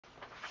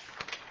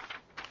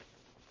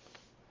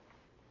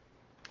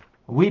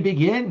We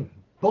begin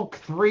Book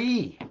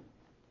 3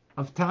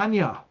 of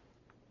Tanya.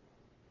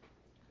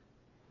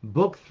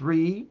 Book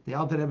 3, the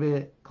Alter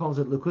Rebbe calls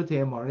it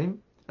Likutei Amarim,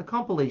 a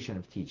compilation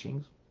of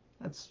teachings.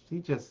 He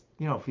just,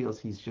 feels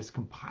he's just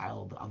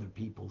compiled other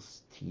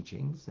people's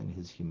teachings in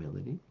his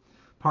humility.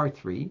 Part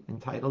 3,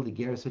 entitled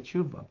Igeres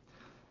HaTshuva.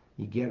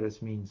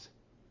 Igeres means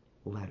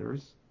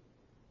letters,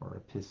 or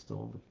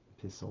epistle,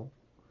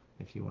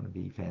 if you want to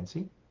be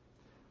fancy.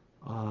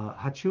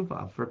 HaTshuva,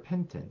 of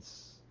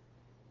repentance.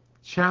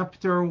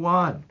 Chapter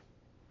 1.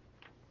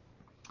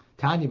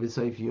 Tanya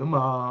b'Seif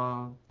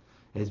Yuma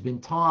has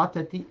been taught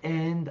at the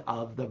end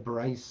of the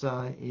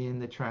Brisa in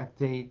the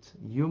tractate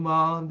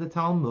Yuma of the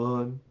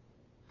Talmud.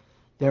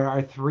 There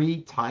are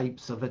 3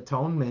 types of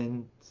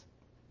atonement,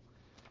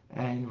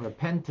 and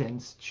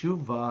repentance,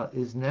 tshuva,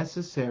 is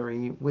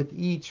necessary with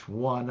each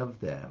one of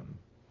them.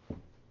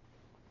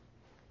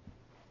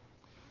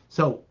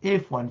 So,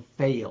 if one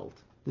failed,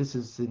 this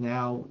is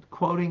now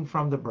quoting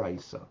from the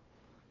Brisa,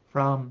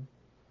 from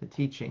the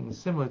teaching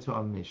similar to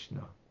our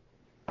Mishnah.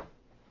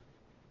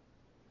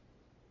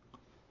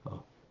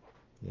 Oh,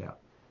 yeah.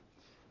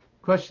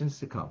 Questions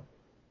to come.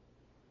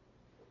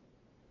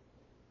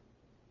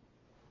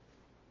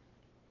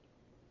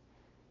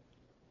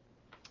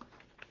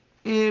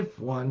 If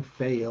one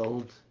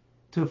failed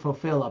to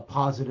fulfill a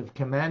positive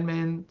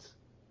commandment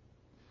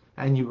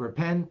and you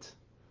repent,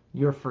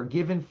 you're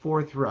forgiven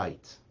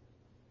forthright.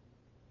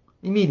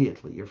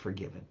 Immediately you're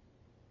forgiven.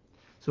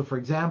 So, for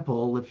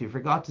example, if you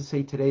forgot to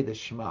say today the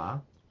Shema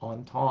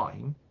on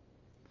time,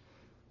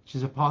 which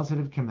is a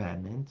positive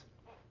commandment,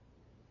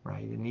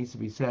 right? It needs to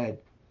be said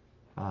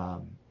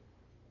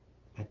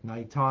at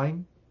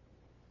nighttime,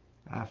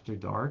 after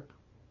dark,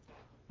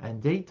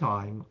 and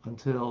daytime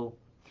until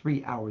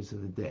 3 hours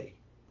of the day.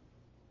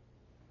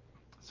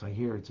 So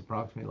here it's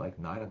approximately like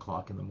 9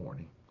 o'clock in the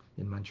morning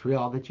in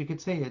Montreal that you could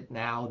say it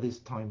now this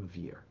time of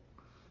year.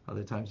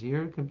 Other times of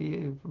year it could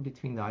be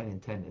between 9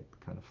 and 10. It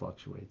kind of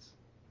fluctuates.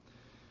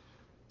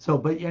 So,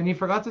 and you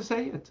forgot to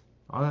say it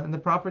in the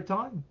proper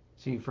time.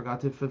 So you forgot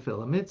to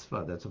fulfill a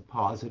mitzvah. That's a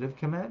positive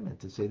commandment,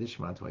 to say the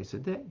Shema twice a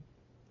day.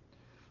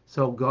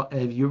 So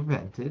if you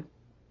repented,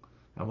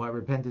 and what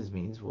repentance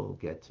means we'll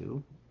get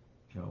to,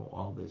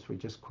 all this. We're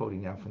just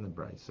quoting now from the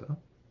Brisa.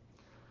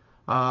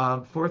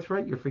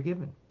 Forthright, you're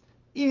forgiven.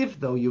 If,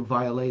 though, you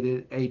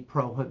violated a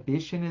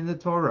prohibition in the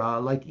Torah,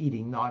 like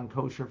eating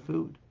non-kosher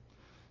food,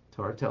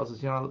 Torah tells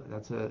us,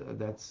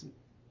 that's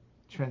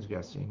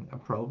transgressing a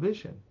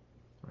prohibition,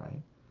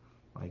 right?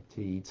 Like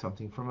to eat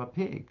something from a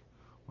pig,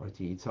 or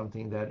to eat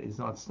something that is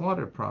not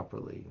slaughtered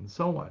properly, and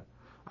so on.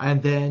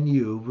 And then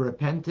you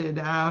repented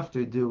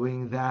after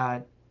doing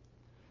that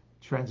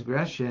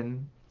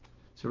transgression.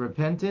 So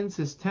repentance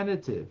is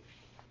tentative,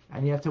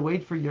 and you have to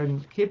wait for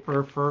Yom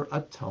Kippur for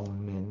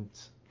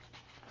atonement.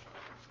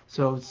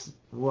 So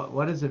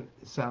what does it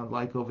sound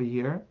like over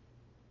here?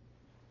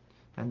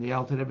 And the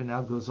Alter Rebbe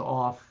now goes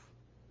off,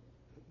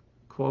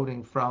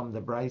 quoting from the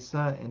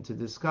Brisa, and to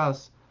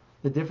discuss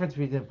the difference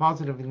between the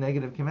positive and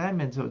negative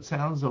commandment. So it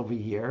sounds over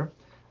here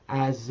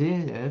as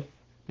if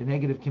the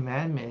negative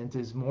commandment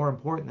is more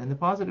important than the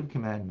positive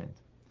commandment.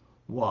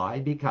 Why?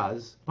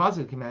 Because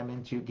positive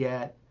commandment, you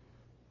get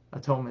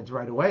atonement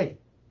right away.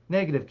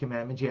 Negative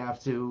commandment, you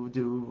have to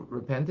do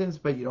repentance,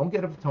 but you don't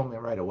get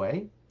atonement right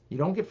away. You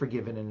don't get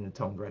forgiven and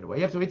atoned right away.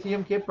 You have to wait till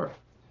Yom Kippur.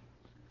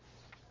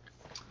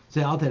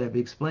 So Alter Rebbe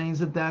explains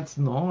that that's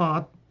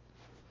not.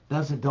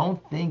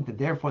 Don't think that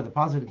therefore the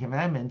positive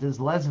commandment is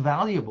less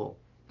valuable.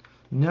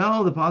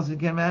 No, the positive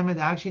commandment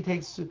actually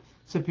takes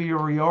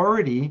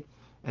superiority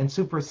and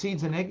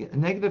supersedes a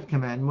negative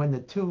commandment when the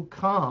two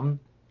come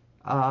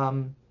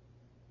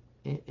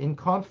in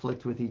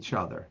conflict with each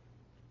other.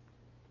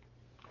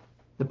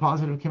 The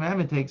positive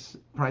commandment takes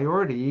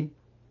priority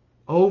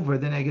over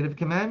the negative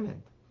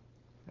commandment.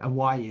 And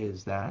why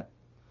is that?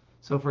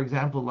 So, for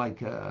example,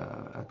 like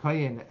a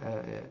kohen,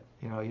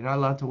 you're not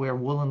allowed to wear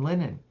woolen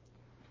linen,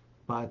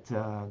 but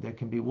there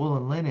can be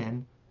woolen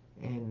linen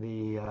in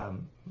the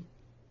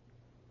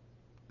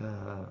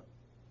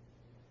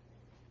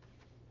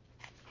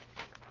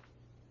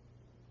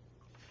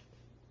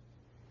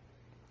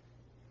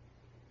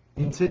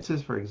in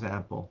tzitzis, for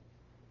example,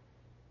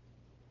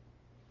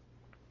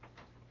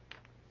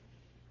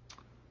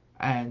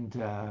 and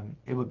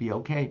it would be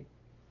okay.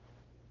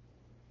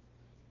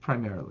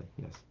 Primarily,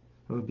 yes,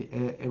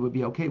 it would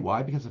be okay.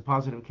 Why? Because the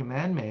positive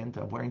commandment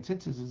of wearing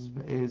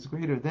tzitzis is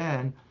greater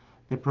than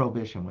the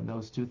prohibition when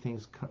those two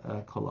things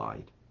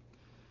collide.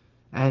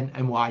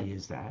 And why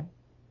is that?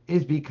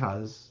 Is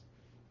because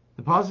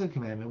the positive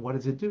commandment, what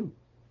does it do?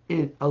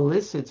 It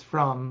elicits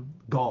from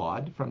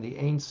God, from the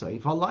Ein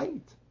Sof, a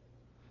light.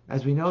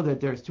 As we know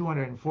that there's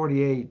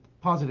 248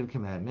 positive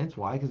commandments.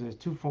 Why? Because there's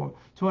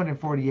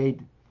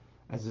 248,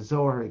 as the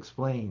Zohar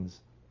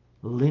explains,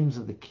 limbs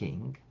of the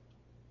king.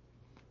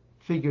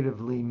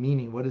 Figuratively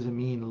meaning, what does it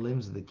mean,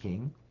 limbs of the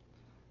king?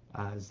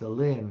 As the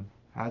limb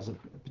has a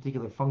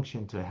particular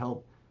function to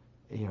help,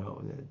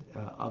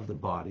 of the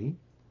body,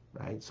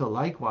 right? So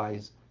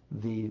likewise,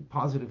 the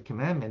positive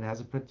commandment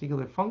has a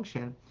particular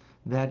function,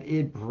 that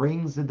it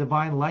brings the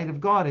divine light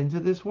of God into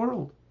this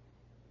world.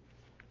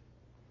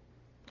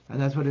 And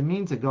that's what it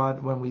means that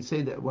God, when we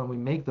say that, when we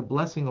make the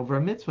blessing over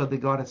a mitzvah, that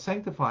God has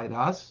sanctified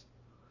us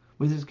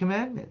with his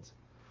commandments.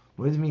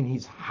 What does it mean?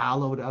 He's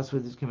hallowed us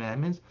with his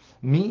commandments.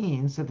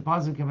 Means that the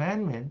positive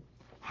commandment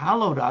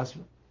hallowed us.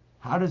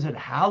 How does it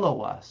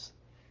hallow us?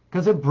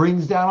 Because it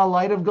brings down a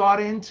light of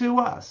God into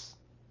us.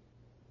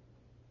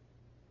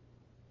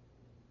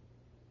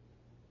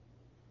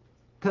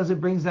 Because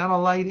it brings down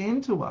a light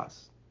into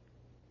us.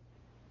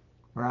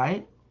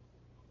 Right?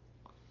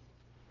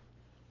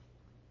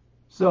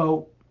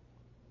 So,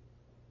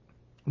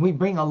 we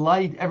bring a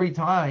light every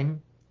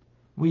time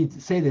we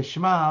say the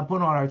Shema,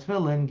 put on our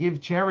tefillin,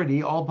 give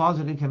charity, all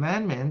positive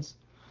commandments.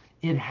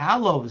 It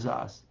hallows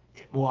us.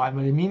 Well, what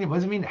does it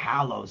mean it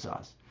hallows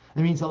us?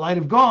 It means the light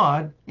of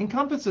God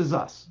encompasses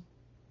us.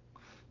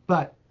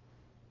 But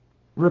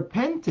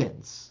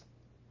repentance,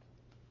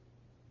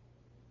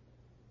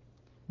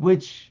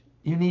 which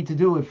you need to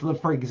do if,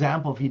 for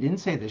example, if you didn't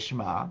say the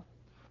Shema,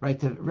 right,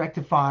 to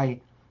rectify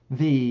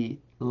the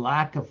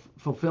lack of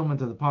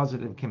fulfillment of the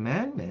positive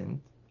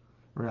commandment,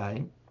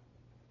 right?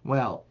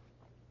 Well,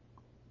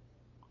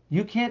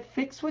 you can't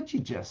fix what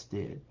you just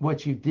did,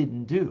 what you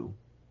didn't do,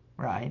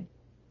 right?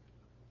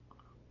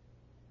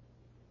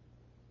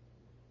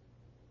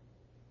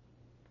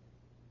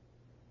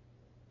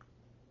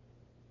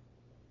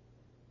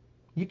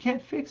 You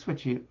can't fix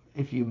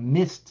if you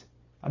missed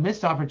a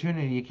missed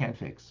opportunity, you can't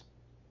fix.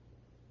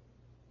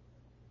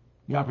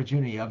 The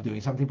opportunity of doing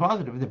something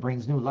positive that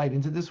brings new light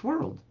into this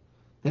world,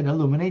 that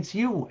illuminates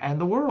you and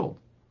the world,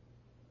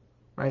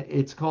 right?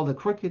 It's called a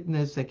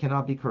crookedness that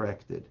cannot be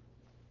corrected.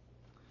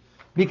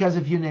 Because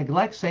if you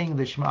neglect saying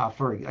the Shema,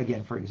 for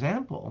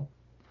example,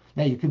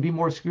 now you can be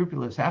more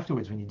scrupulous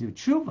afterwards when you do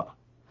tshuva,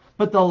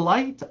 but the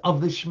light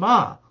of the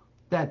Shema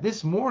that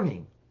this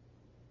morning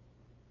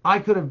I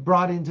could have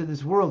brought into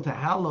this world to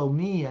hallow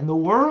me and the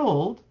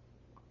world,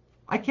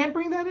 I can't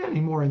bring that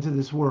anymore into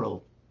this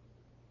world.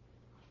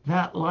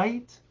 That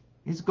light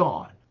is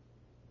gone.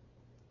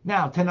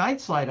 Now,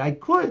 tonight's light I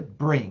could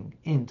bring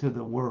into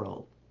the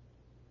world.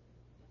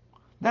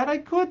 That I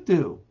could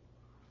do.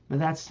 But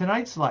that's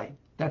tonight's light.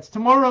 That's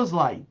tomorrow's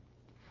light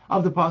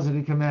of the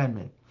positive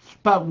commandment.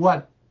 But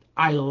what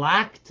I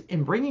lacked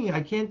in bringing it,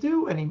 I can't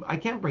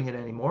bring it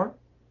anymore.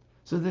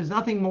 So there's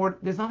nothing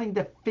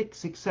to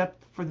fix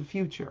except for the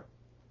future.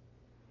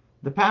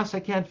 The past I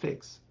can't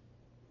fix.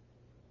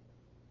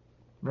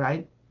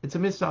 Right? It's a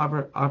missed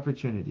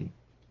opportunity.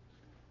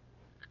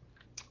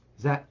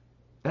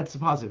 That's the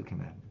positive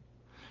commandment.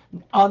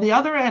 On the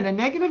other hand, a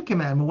negative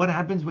commandment, what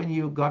happens when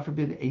you, God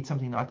forbid, ate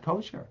something not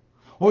kosher?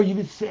 Or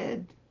you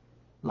said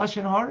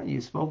Lashon Hara,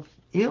 you spoke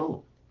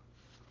ill.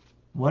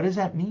 What does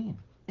that mean?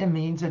 It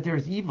means that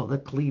there's evil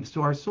that cleaves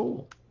to our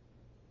soul.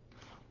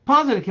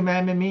 Positive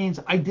commandment means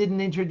I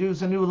didn't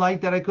introduce a new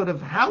light that I could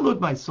have hallowed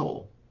my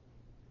soul.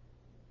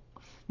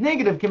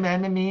 Negative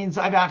commandment means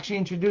I've actually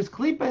introduced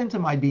klipa into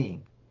my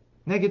being.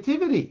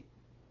 Negativity.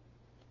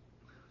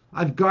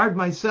 I've guarded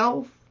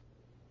myself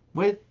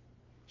with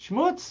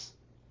schmutz,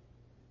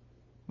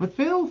 with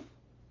filth.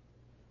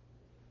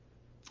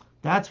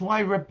 That's why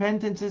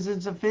repentance is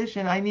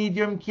insufficient. I need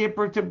Yom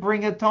Kippur to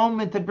bring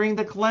atonement, to bring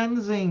the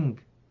cleansing.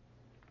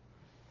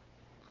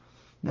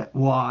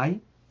 Why?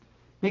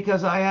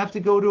 Because I have to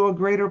go to a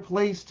greater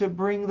place to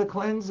bring the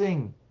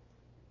cleansing.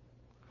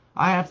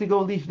 I have to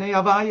go lifnei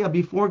Havaya,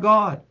 before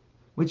God,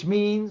 which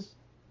means,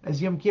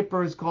 as Yom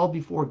Kippur is called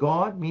before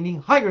God,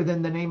 meaning higher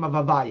than the name of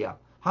Havaya,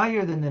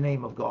 higher than the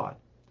name of God,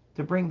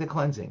 to bring the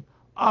cleansing.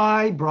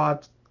 I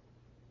brought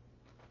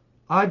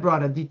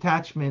a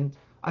detachment,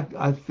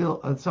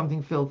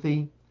 something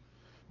filthy,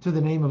 to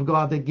the name of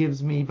God that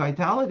gives me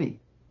vitality.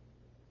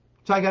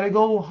 So I got to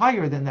go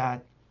higher than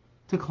that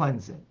to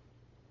cleanse it.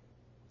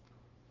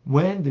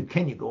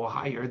 Can you go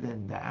higher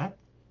than that?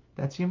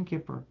 That's Yom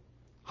Kippur,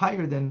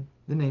 higher than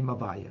the name of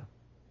Havaya.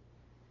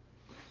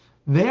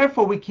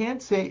 Therefore, we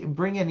can't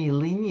bring any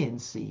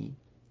leniency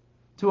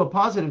to a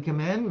positive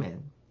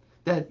commandment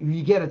that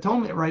you get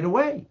atonement right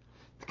away.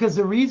 Because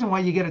the reason why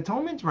you get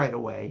atonement right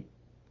away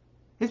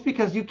is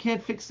because you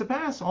can't fix the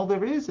past. All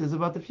there is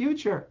about the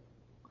future.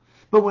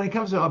 But when it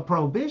comes to a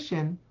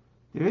prohibition,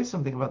 there is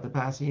something about the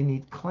past that you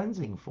need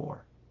cleansing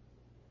for.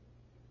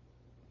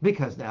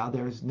 Because now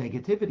there's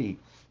negativity,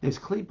 there's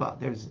klipa,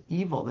 there's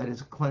evil that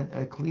is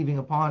cleaving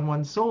upon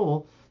one's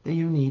soul that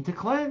you need to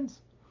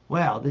cleanse.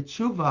 Well, the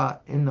tshuva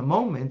in the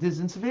moment is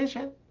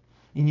insufficient.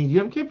 You need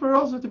Yom Kippur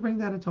also to bring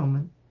that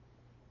atonement.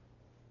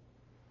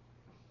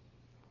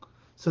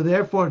 So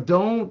therefore,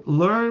 don't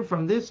learn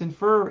from this,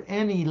 infer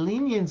any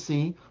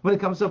leniency when it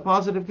comes to a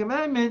positive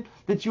commandment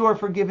that you are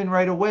forgiven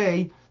right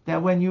away,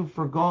 that when you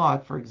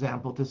forgot, for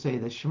example, to say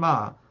the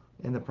Shema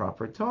in the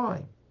proper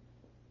time.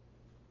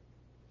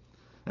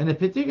 And in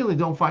particularly,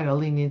 don't find a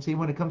leniency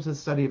when it comes to the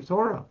study of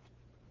Torah.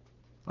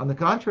 On the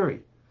contrary,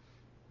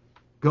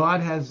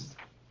 God has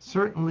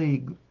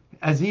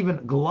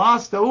even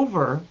glossed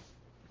over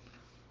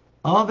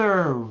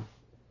other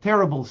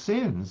terrible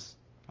sins,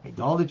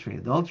 idolatry,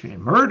 adultery,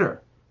 and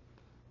murder,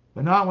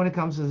 but not when it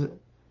comes to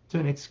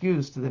an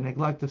excuse to the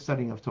neglect of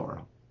studying of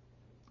Torah.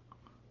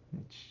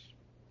 Which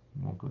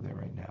I won't go there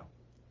right now.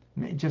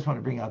 I just want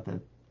to bring out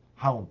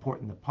how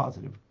important the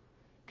positive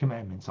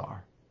commandments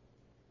are.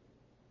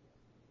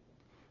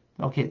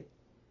 Okay,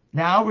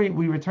 now we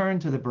return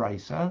to the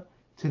Brisa,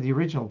 to the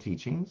original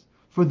teachings,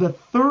 for the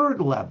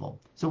third level.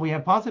 So we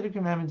have positive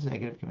commandments,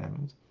 negative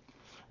commandments.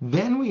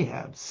 Then we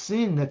have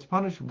sin that's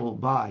punishable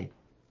by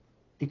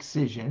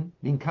excision,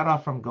 being cut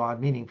off from God,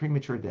 meaning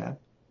premature death,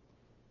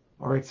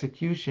 or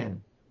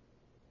execution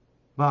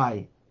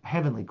by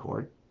heavenly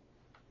court,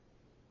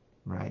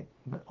 right?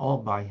 But all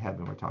by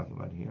heaven we're talking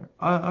about here.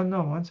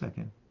 No, 1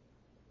 second.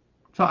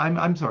 So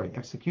I'm sorry,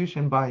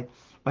 execution by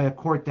a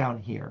court down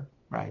here,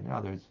 right?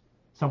 Now there's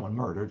someone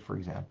murdered, for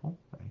example,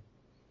 right?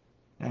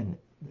 And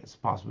there's a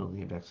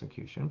possibility of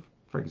execution,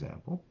 for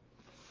example.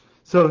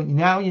 So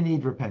now you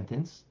need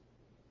repentance,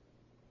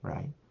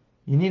 right?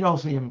 You need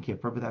also Yom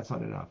Kippur, but that's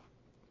not enough.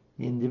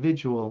 The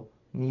individual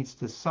needs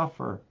to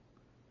suffer,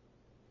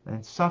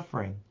 and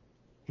suffering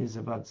is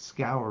about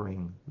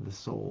scouring the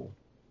soul.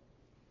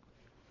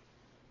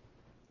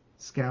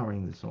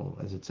 Scouring the soul.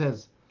 As it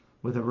says,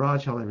 with a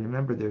rod shall I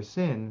remember their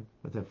sin,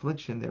 with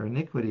affliction their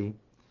iniquity.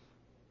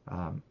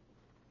 And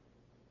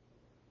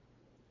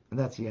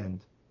that's the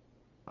end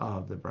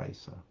of the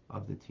Brisa,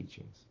 of the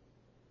teachings.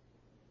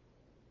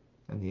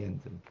 And the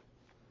end of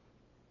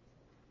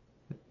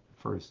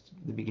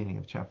the beginning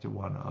of chapter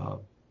 1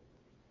 of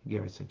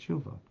Geras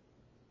HaTshuva.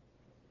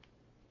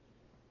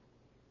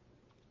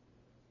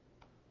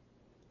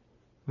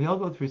 We all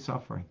go through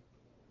suffering.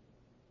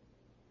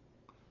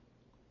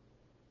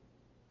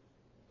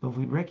 But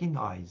we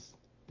recognize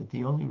that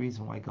the only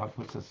reason why God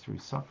puts us through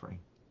suffering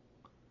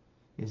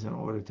is in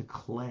order to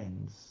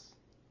cleanse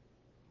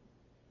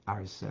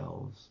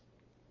ourselves.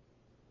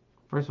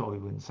 First of all, we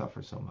wouldn't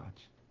suffer so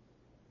much.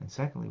 And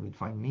secondly, we'd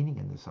find meaning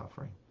in the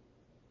suffering.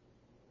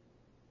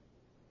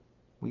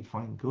 We'd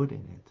find good in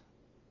it.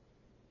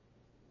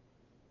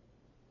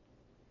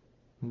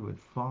 We would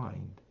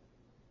find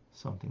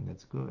something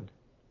that's good.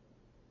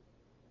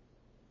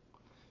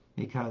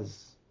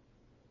 Because,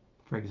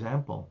 for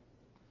example,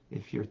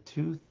 if your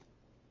tooth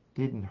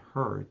didn't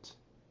hurt,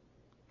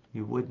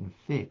 you wouldn't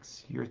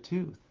fix your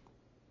tooth.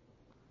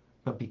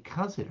 But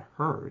because it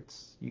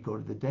hurts, you go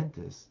to the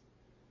dentist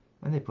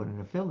and they put in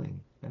a filling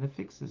and it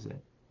fixes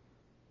it.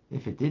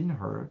 If it didn't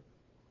hurt,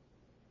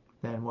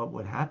 then what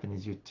would happen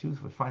is your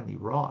tooth would finally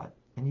rot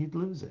and you'd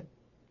lose it.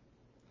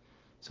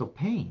 So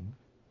pain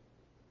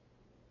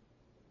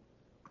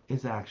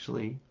is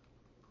actually,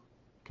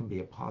 can be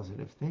a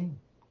positive thing,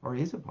 or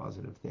is a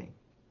positive thing.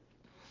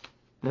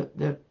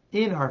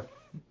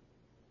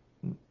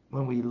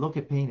 When we look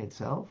at pain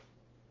itself,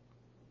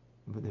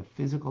 with the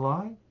physical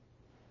eye,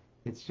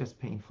 it's just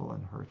painful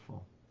and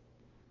hurtful.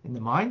 In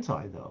the mind's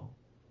eye, though,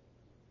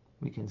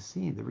 we can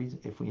see the reason.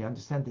 If we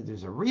understand that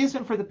there's a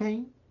reason for the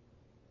pain,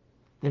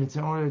 then it's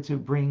in order to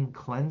bring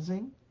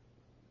cleansing,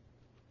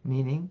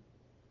 meaning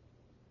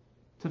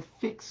to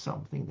fix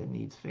something that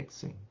needs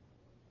fixing.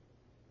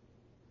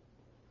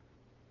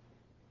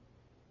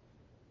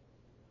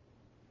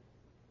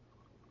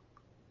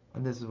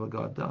 And this is what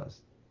God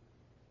does.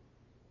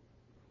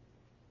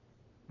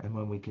 And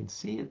when we can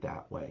see it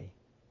that way,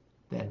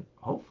 then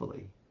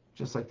hopefully,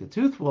 just like the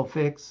tooth will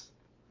fix,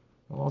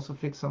 we'll also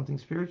fix something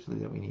spiritually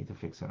that we need to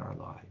fix in our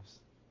lives.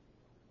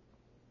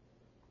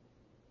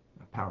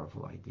 A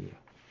powerful idea.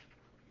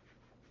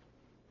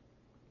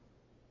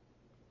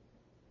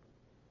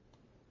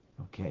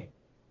 Okay.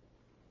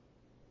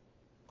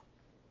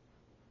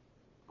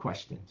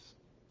 Questions?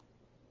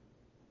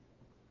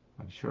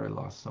 I'm sure I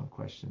lost some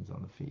questions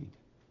on the feed.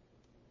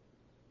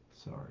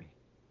 Sorry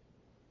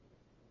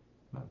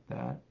about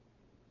that.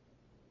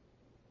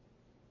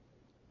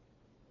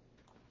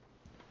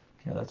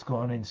 Okay, let's go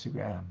on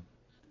Instagram.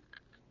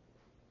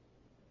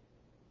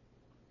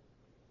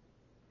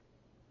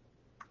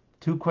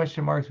 Two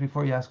question marks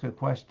before you ask a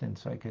question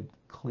so I could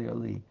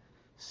clearly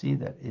see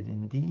that it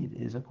indeed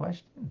is a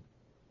question.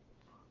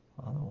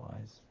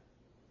 Otherwise.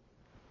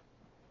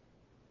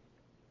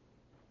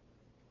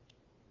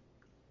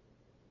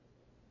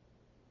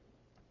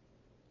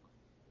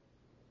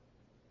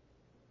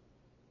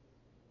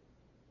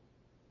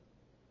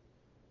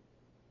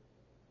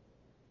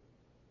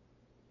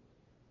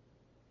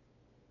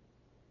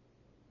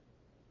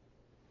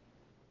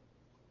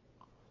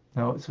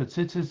 No, so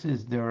tzitzis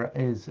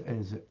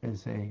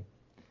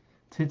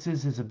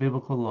is a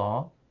biblical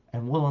law,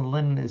 and wool and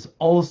linen is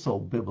also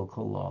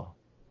biblical law.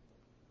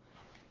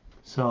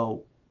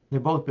 So they're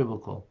both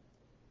biblical,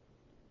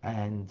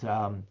 and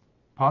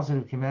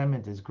positive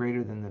commandment is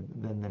greater than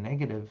the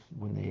negative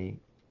when they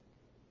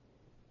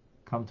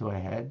come to a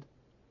head.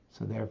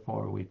 So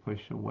therefore, we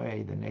push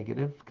away the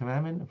negative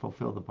commandment and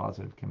fulfill the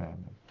positive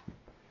commandment.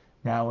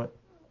 Now,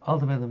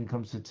 ultimately, when it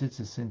comes to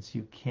tzitzis, since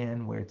you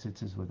can wear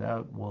tzitzis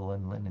without wool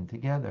and linen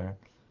together,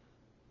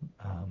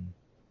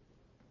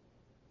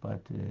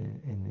 but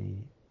the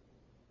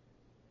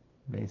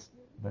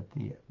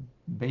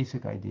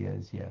basic idea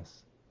is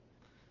yes.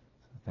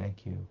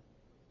 Thank you.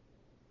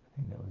 I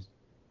think that was.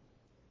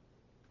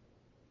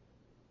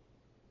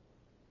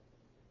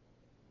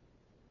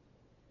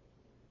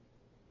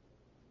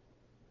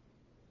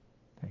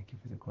 Thank you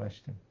for the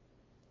question.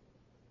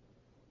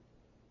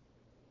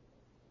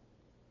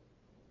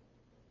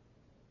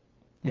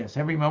 Yes,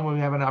 every moment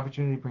we have an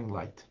opportunity to bring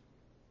light.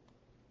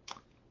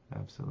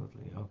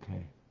 Absolutely.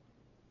 Okay.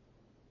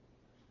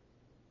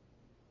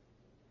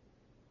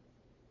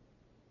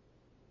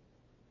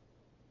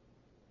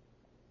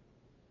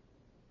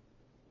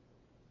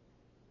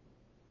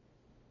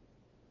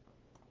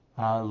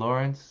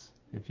 Lawrence,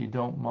 if you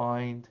don't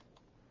mind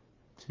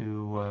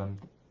to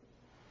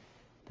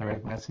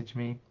direct message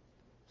me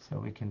so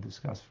we can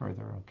discuss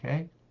further,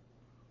 okay?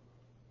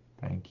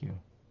 Thank you.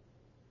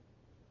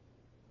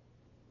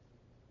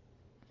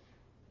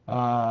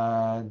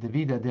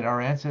 Davida, did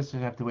our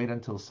ancestors have to wait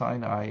until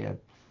Sinai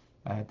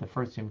at the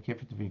first Yom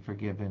Kippur to be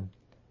forgiven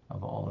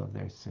of all of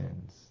their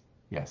sins?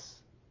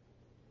 Yes.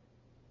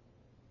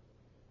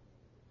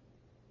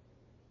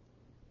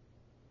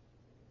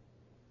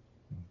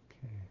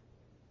 Okay.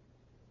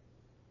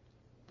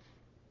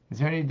 Is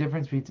there any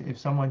difference between if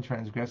someone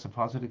transgressed a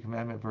positive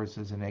commandment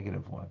versus a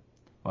negative one?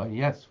 Well,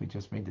 yes, we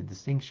just made the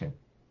distinction.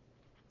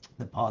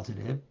 The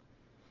positive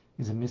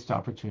is a missed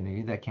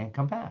opportunity that can't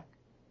come back.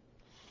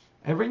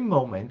 Every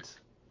moment,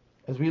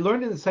 as we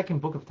learned in the second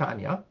book of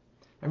Tanya,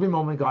 every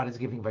moment God is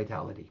giving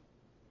vitality.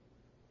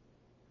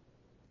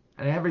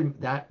 And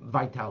that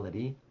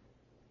vitality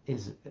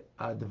is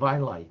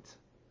divine light.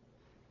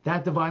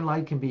 That divine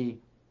light can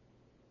be,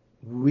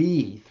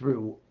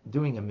 through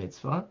doing a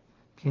mitzvah,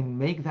 can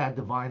make that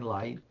divine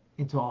light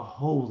into a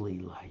holy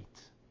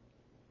light.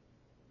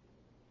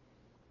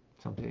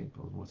 Some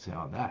people will say,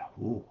 oh, that,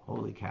 ooh,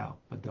 holy cow,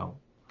 but don't,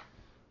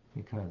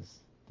 because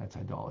that's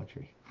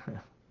idolatry.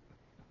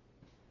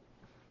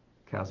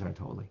 Cows aren't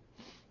holy.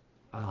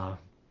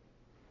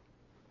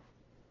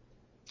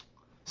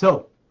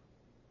 So,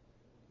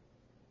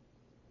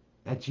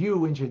 that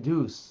you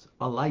introduce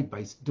a light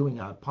by doing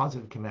a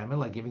positive commandment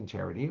like giving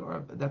charity,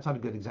 or that's not a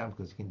good example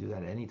because you can do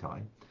that at any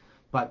time,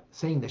 but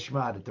saying the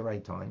Shema at the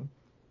right time,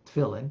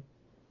 tefillin,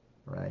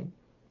 right?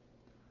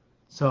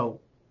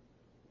 So,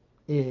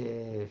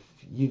 if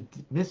you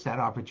miss that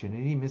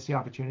opportunity, miss the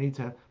opportunity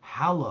to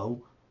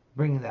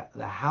bring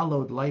the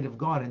hallowed light of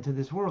God into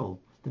this world.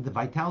 That the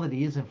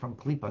vitality isn't from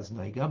klipas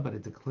noiga,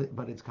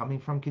 but it's coming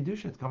from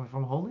kedusha. It's coming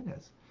from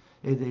holiness.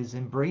 It is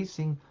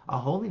embracing a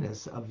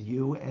holiness of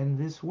you and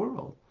this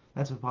world.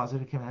 That's what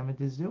positive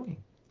commandment is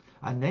doing.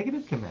 A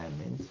negative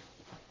commandment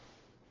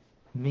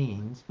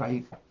means,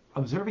 by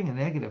observing a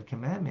negative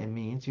commandment,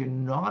 means you're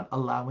not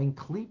allowing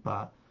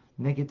klipa,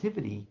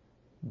 negativity,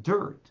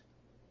 dirt,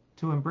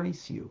 to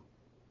embrace you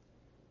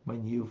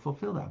when you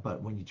fulfill that.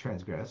 But when you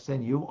transgress,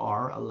 then you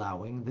are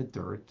allowing the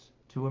dirt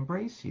to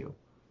embrace you,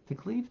 to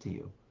cleave to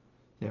you.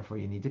 Therefore,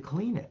 you need to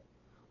clean it.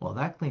 Well,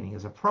 that cleaning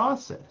is a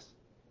process.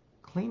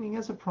 Cleaning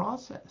is a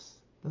process.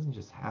 It doesn't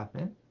just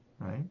happen,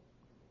 right?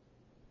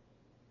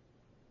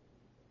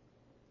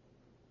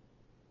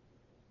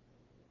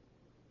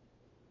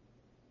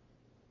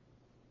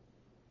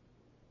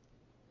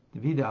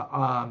 Davida,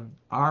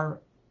 our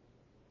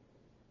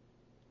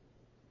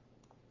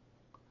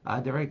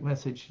direct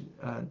message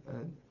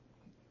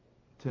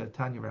to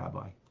Tanya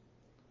Rabbi.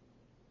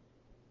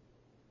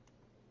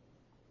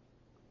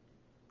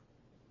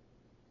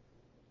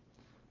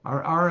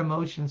 Are our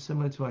emotions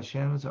similar to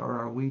Hashem's, or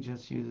are we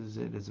just use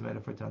it as a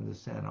metaphor to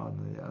understand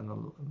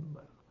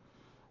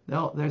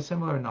No, they're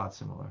similar or not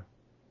similar.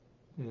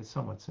 They're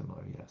somewhat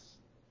similar, yes.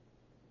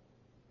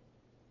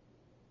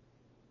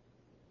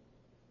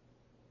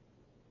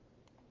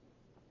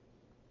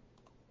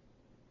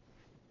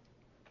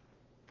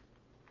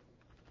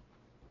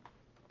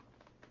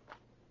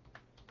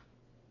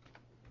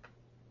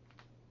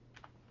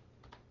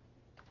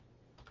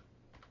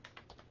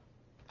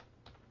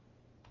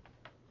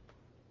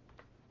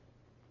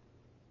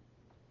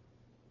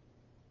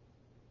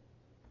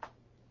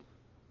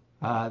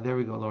 There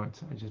we go,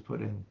 Lawrence. I just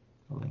put in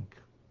a link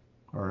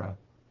or a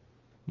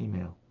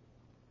email.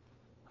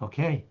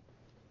 Okay.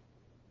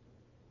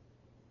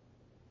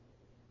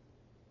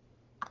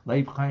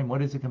 Leib Chaim,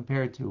 what is it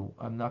compared to?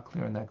 I'm not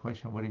clear on that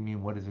question. What do you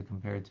mean, what is it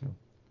compared to?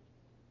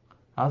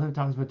 Other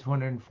times with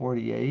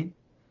 248.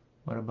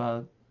 What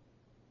about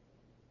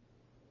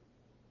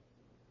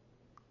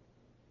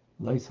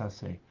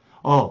Loisase?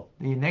 Oh,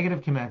 the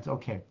negative commandments.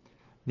 Okay.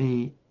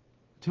 The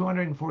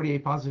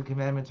 248 positive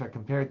commandments are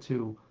compared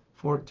to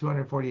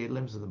 248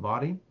 limbs of the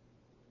body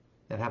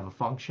that have a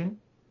function,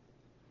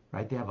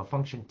 right? They have a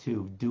function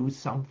to do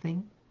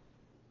something,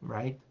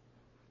 right?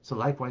 So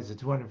likewise, the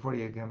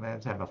 248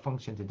 commandments have a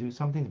function to do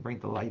something, to bring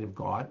the light of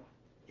God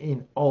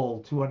in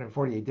all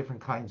 248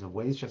 different kinds of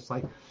ways, just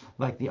like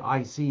the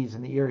eye sees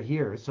and the ear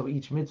hears. So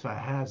each mitzvah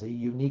has a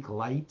unique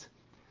light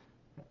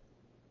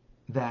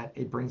that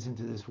it brings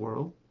into this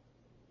world.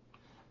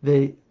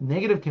 The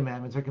negative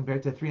commandments are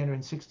compared to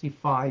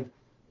 365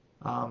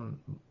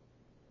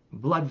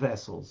 blood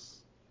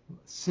vessels,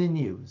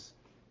 sinews,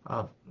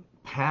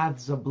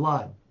 paths of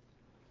blood.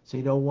 So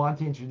you don't want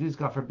to introduce,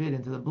 God forbid,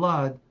 into the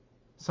blood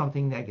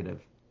something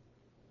negative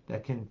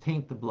that can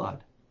taint the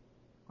blood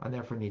and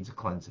therefore needs a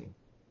cleansing.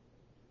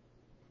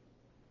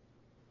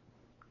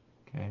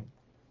 Okay.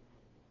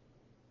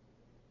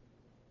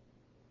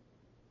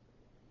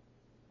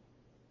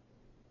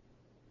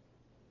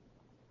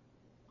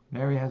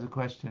 Mary has a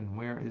question.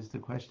 Where is the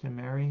question,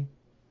 Mary?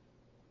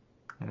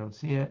 I don't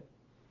see it.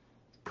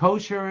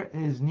 Kosher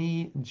is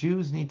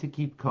Jews need to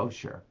keep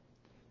kosher.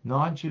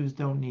 Non-Jews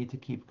don't need to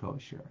keep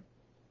kosher.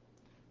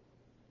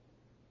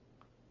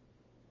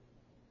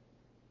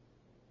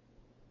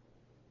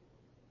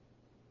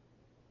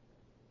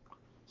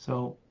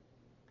 So,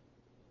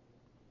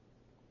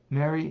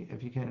 Mary,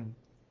 if you can,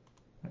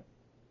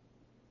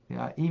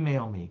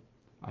 email me.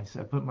 I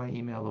put my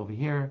email over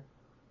here,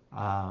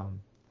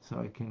 so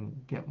I can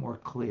get more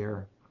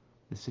clear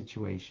the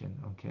situation.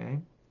 Okay,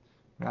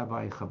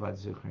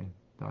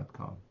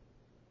 Rabbi.Chabad.com.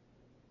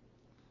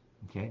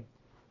 Okay,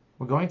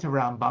 we're going to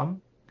Rambam.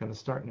 Going to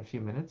start in a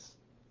few minutes,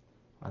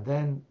 and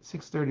then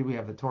 6:30 we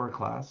have the Torah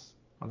class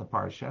on the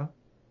Parsha.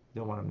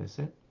 Don't want to miss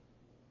it.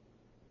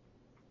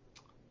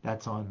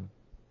 That's on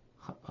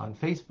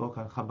Facebook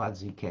on Chabad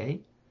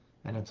ZK,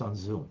 and it's on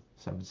Zoom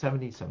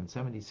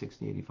 770,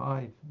 60,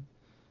 85.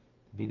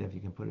 Vida, if you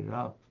can put it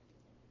up.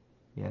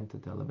 Yenta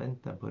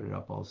Televenta, put it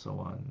up also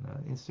on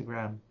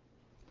Instagram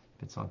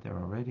if it's not there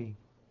already.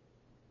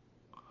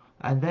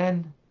 And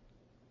then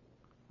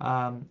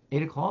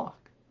 8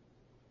 o'clock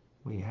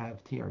we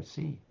have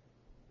TRC.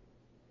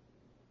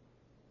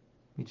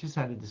 We just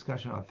had a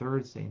discussion on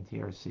Thursday in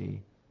TRC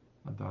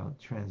about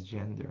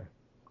transgender,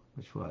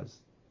 which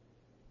was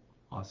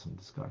awesome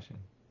discussion.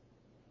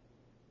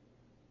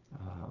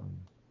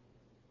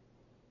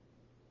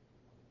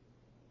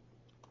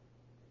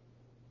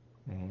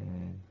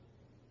 And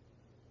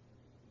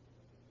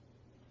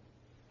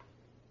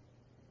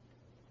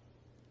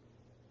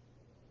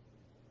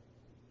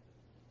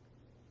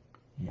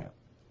yeah,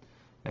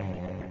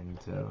 and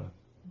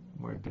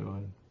we're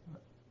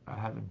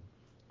having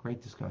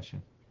great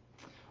discussion.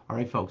 All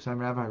right, folks, I'm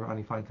Rabbi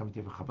Ronnie Fine, coming to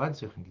you from Chabad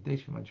Zich in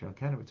Kadesh, Montreal,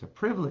 Canada. It's a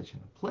privilege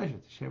and a pleasure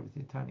to share with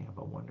you, Tanya. Have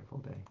a wonderful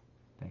day.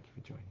 Thank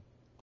you for joining.